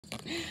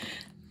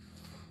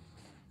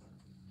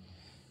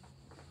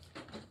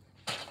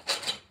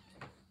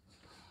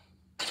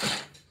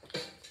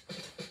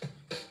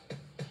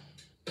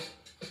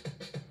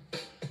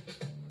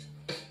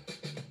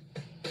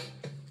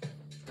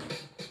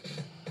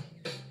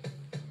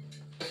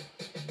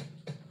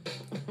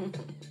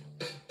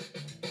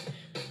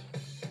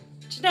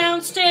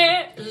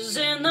Downstairs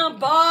in the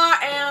bar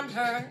and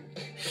her,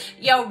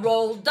 your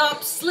rolled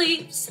up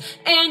sleeves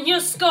and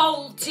your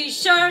skull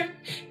t-shirt.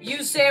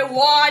 You say,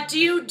 what do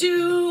you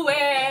do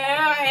where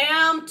I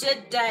am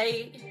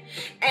today?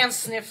 And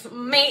sniff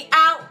me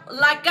out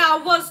like I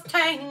was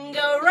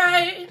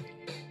Tangeray.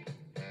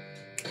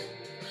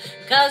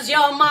 'Cause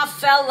you're my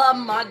fella,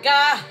 my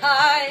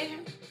guy.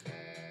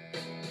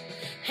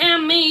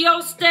 Hand me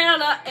your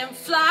Stella and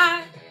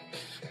fly.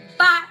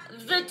 By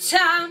the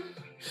time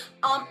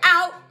I'm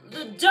out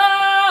the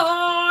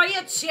door,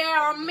 you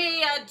tear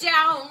me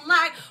down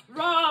like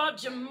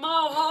Roger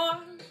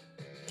Moore.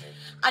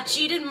 I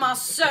cheated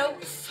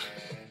myself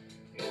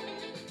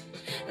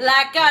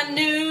like I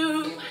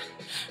knew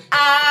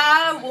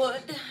I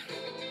would.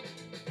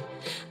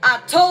 I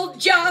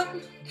told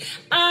you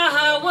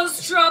I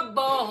was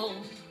trouble.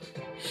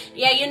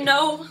 Yeah, you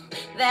know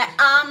that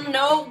I'm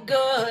no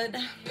good.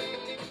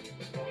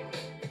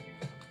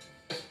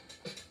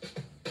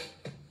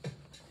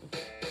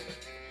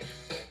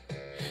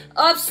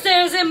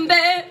 Upstairs in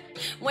bed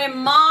with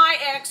my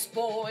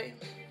ex-boy.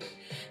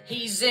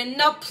 He's in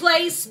a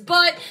place,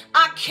 but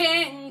I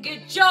can't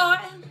get joy.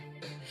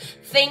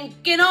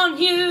 Thinking on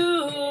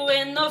you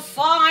in the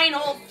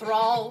final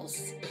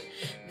thralls.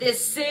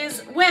 This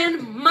is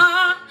when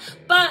my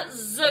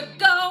buzzer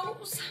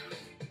goes.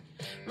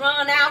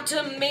 Run out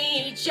to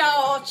meet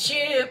your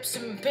chips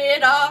and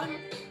bitter.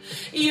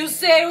 You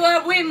say,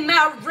 well, we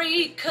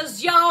married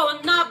 'cause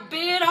you're not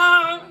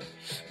bitter.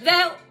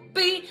 There'll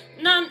be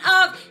none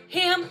of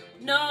him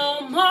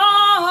no more.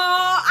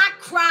 I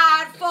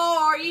cried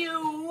for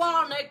you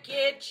on the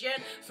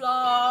kitchen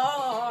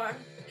floor.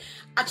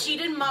 I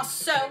cheated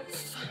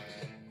myself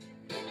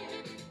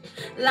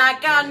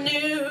like I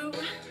knew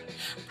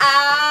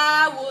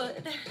I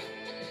would.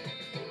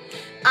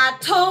 I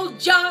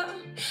told you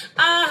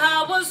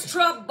I was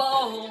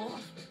trouble.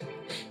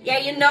 Yeah,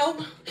 you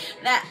know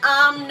that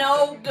I'm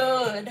no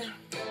good.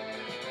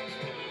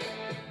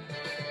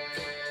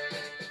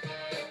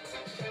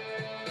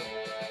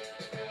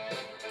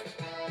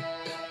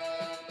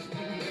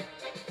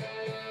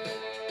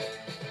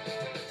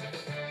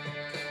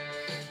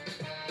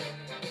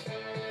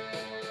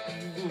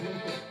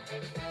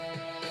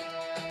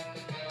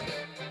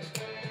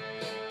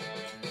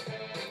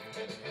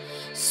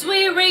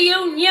 Sweet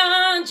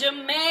reunion,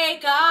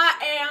 Jamaica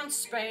and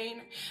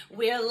Spain.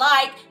 We're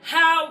like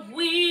how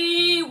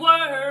we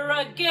were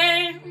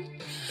again.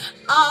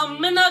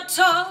 I'm in the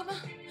tub,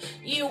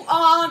 you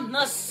on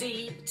the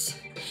seat.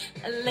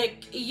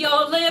 Lick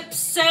your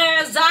lips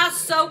as I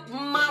soak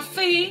my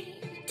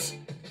feet.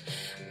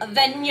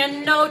 Then you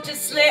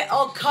notice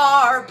little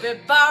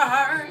carpet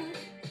burn.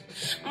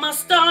 My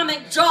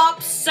stomach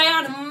drops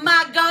and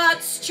my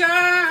guts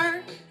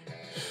churn.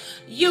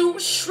 You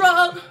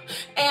shrug,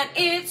 and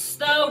it's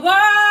the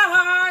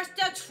worst.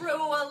 I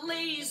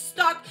truly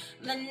stuck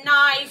the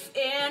knife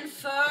in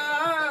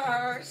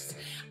first.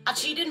 I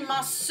cheated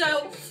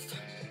myself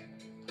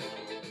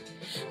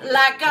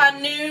like I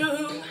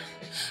knew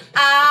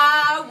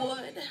I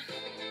would.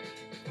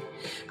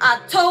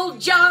 I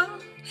told you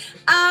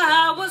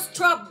I was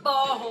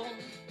trouble.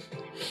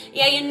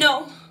 Yeah, you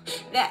know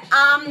that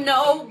I'm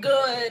no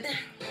good.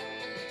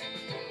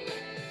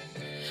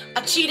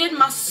 I cheated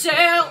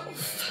myself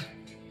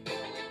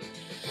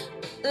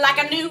like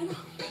I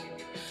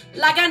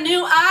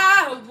knew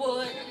I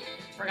would.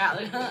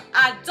 Forgot.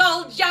 I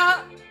told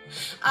ya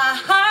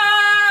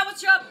I was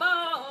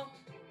trouble.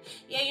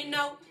 Yeah, you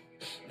know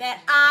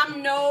that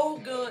I'm no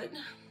good.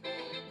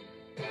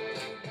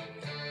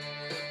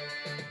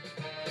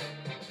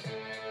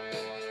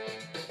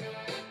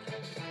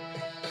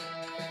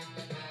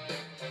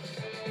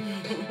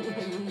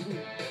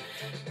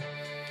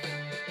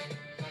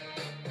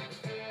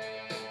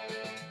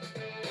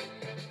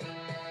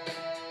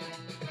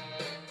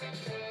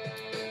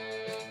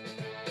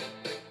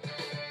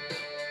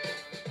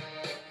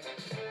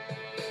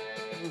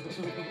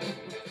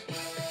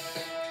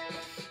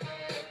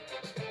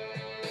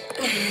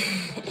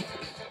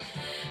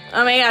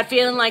 Oh my god,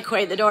 feeling like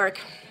quite the dork.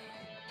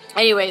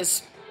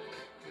 Anyways,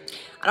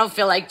 I don't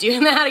feel like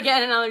doing that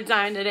again another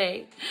time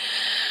today.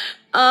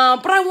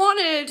 But I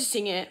wanted to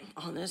sing it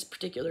on this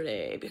particular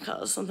day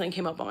because something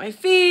came up on my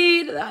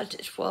feed that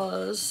it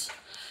was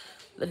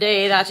the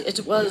day that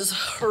it was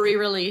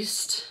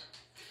re-released.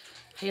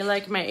 I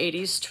like my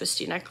 80s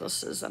twisty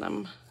necklaces that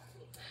I'm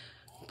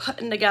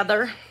putting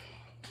together.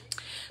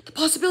 The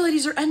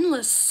possibilities are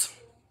endless.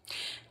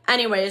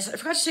 Anyways, I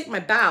forgot to take my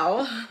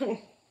bow.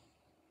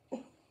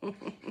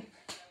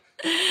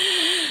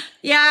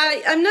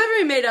 Yeah, I'm not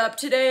very made up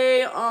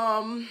today.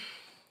 I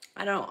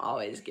don't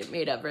always get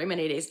made up very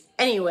many days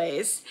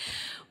anyways,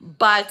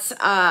 but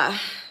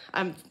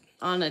I'm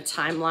on a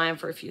timeline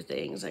for a few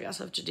things I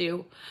guess I have to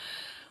do.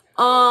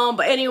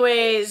 But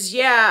anyways,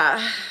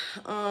 yeah.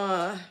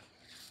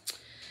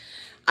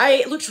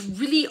 I looked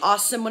really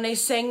awesome when I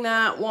sang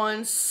that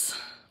once.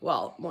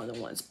 Well, more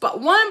than once,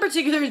 but one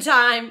particular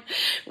time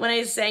when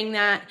I sang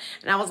that,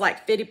 and I was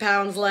like 50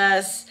 pounds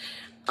less.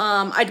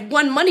 I'd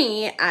won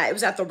money. It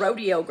was at the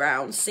rodeo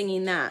ground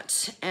singing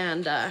that,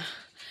 and I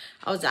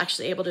was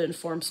actually able to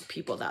inform some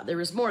people that there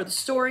was more to the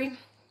story,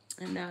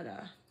 and that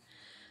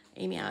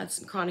Amy had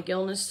some chronic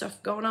illness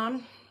stuff going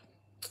on,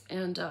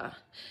 and I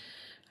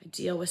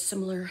deal with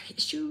similar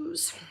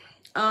issues.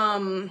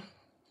 But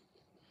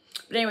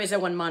anyways, I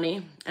won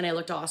money and I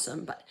looked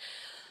awesome, but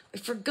I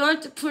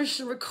forgot to push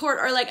the record,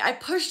 or like I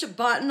pushed a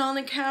button on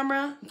the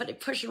camera, but I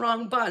pushed the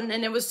wrong button,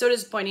 and it was so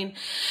disappointing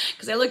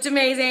because I looked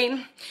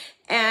amazing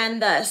and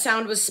the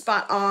sound was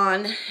spot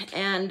on,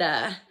 and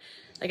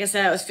like I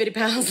said, I was 50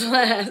 pounds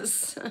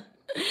less.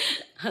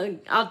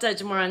 I'll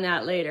touch more on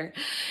that later.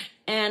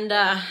 And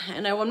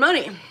I won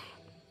money,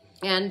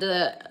 and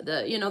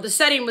you know, the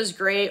setting was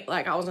great.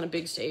 Like I was on a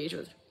big stage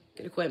with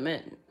good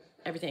equipment,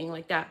 everything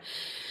like that.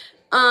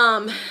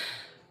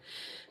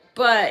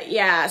 But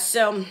yeah,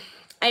 so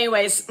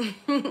anyways,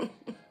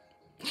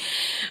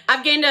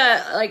 I've gained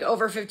like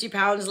over 50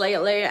 pounds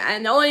lately,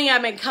 and the only thing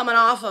I've been coming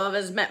off of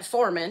is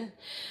metformin,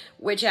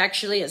 which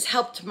actually has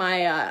helped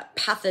my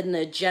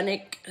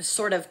pathogenic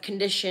sort of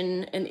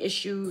condition and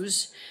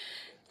issues,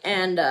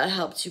 and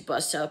helped to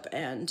bust up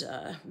and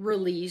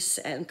release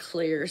and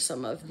clear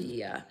some of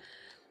the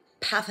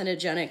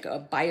pathogenic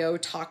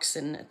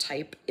biotoxin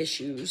type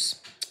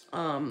issues.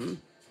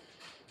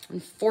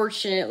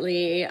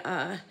 Unfortunately,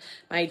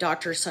 my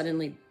doctor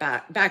suddenly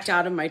backed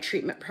out of my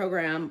treatment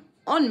program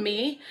on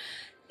me,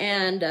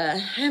 and I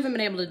haven't been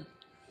able to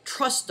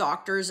trust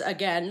doctors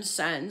again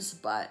since,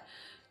 but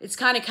it's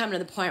kind of coming to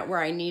the point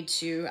where I need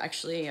to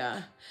actually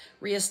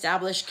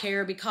reestablish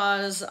care,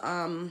 because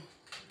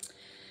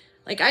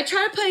like I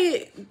try to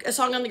play a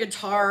song on the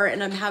guitar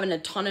and I'm having a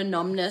ton of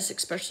numbness,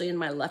 especially in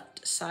my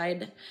left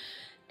side.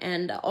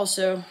 And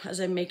also, as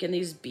I'm making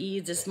these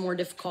beads, it's more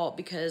difficult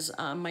because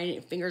my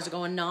fingers are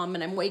going numb,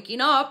 and I'm waking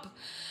up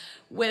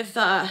with,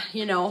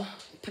 you know,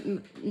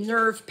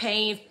 nerve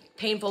pain,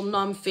 painful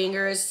numb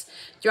fingers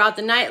throughout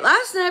the night.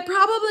 Last night,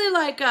 probably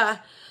like,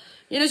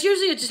 you know, it's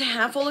usually just a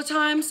handful of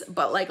times,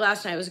 but like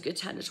last night was a good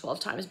 10 to 12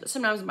 times. But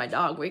sometimes my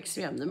dog wakes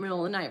me up in the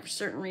middle of the night for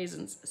certain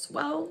reasons as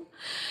well.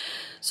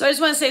 So I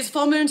just want to say it's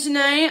full moon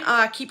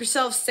tonight. Keep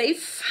yourself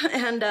safe,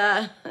 and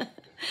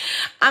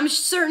I'm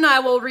certain I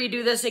will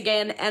redo this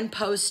again and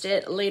post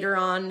it later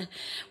on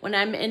when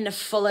I'm in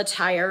full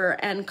attire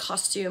and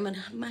costume and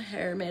have my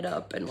hair made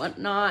up and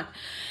whatnot,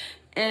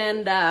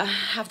 and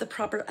have the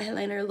proper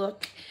eyeliner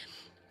look,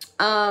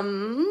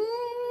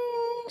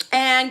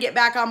 and get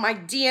back on my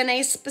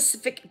DNA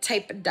specific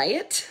type of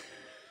diet.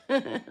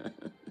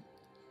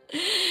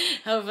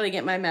 Hopefully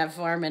get my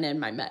metformin and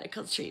my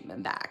medical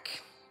treatment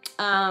back.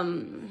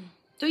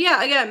 So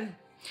yeah, again,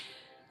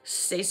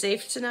 stay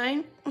safe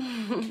tonight.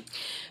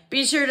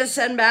 Be sure to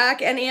send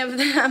back any of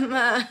them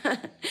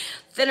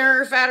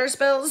thinner, fatter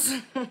spills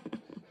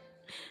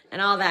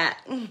and all that.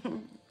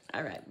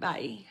 All right,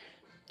 bye.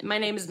 My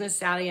name is Miss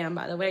Sally Ann,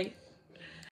 by the way.